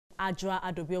Adra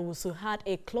Adobiowosu had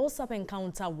a close-up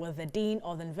encounter with the Dean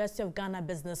of the University of Ghana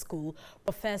Business School,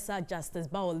 Professor Justice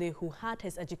Bawole, who had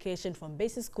his education from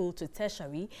basic school to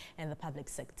tertiary in the public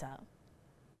sector.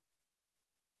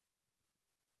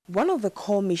 One of the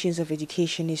core missions of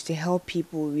education is to help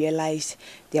people realize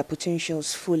their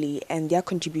potentials fully and their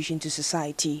contribution to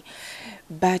society.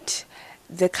 But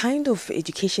the kind of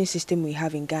education system we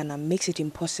have in Ghana makes it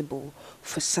impossible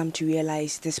for some to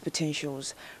realize these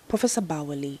potentials. Professor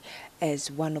Bawole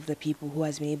is one of the people who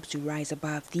has been able to rise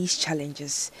above these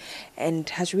challenges and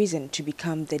has risen to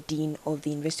become the Dean of the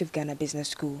University of Ghana Business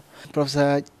School.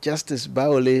 Professor Justice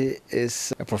Bawole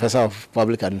is a professor of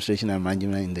public administration and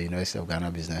management in the University of Ghana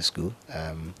Business School.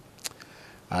 I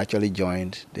actually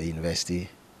joined the university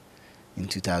in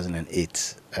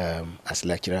 2008 as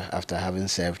lecturer after having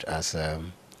served as a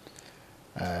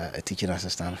teaching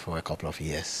assistant for a couple of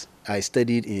years. I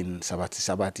studied in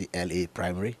Sabati LA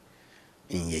Primary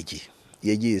in Yeji.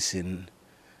 Yeji is in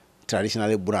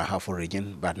traditionally Buna Hafo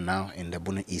region, but now in the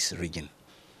Buna East region.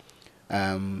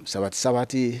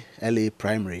 Sabati LA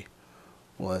Primary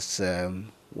was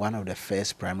one of the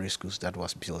first primary schools that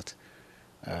was built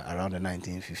around the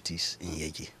 1950s in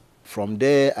Yeji. From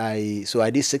there, I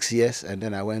did 6 years, and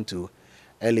then I went to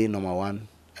LA number 1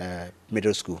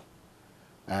 middle school.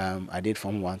 I did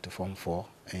Form 1 to Form 4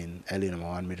 in LA number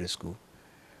 1 middle school.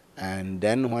 And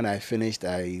then when I finished,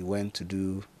 I went to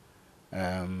do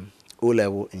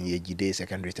O-level in Yeji Day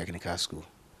Secondary Technical School.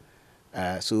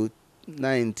 So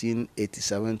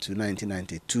 1987 to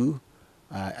 1992,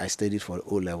 I studied for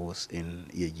O-levels in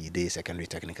Yeji Day Secondary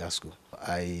Technical School.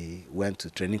 I went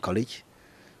to training college.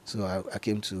 So I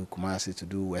came to Kumasi to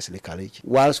do Wesley College.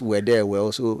 Whilst we were there, we were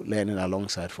also learning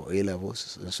alongside for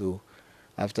A-levels. And so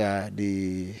after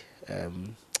the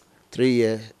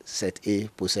 3-year Set A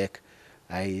POSEC,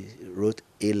 I wrote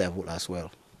A-level as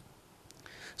well.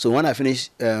 So when I finished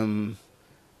the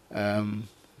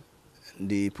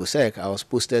POSEC, I was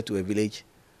posted to a village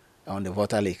on the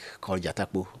Water Lake called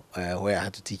Jatakpo, where I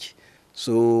had to teach.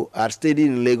 So I studied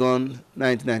in Legon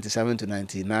 1997 to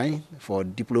 99 for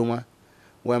diploma.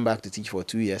 Went back to teach for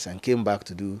 2 years and came back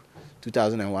to do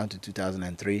 2001 to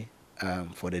 2003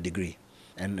 for the degree,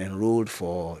 and enrolled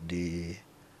for the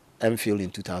MPhil in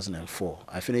 2004.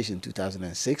 I finished in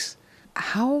 2006.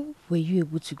 How were you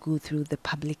able to go through the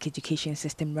public education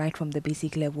system right from the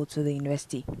basic level to the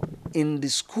university? In the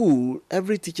school,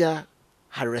 every teacher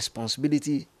had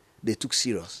responsibility they took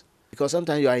serious, because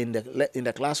sometimes you are in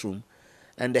the classroom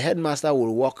and the headmaster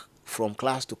will walk from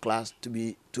class to class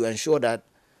to ensure that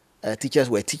teachers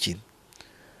were teaching.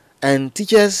 And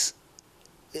teachers,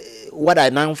 what I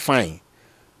now find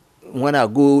when I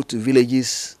go to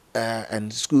villages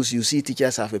and schools, you see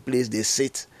teachers have a place they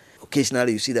sit.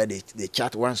 Occasionally you see that they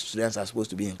chat when students are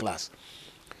supposed to be in class.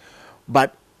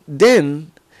 But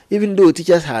then, even though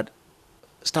teachers had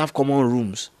staff common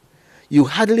rooms, you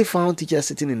hardly found teachers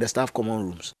sitting in the staff common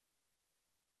rooms.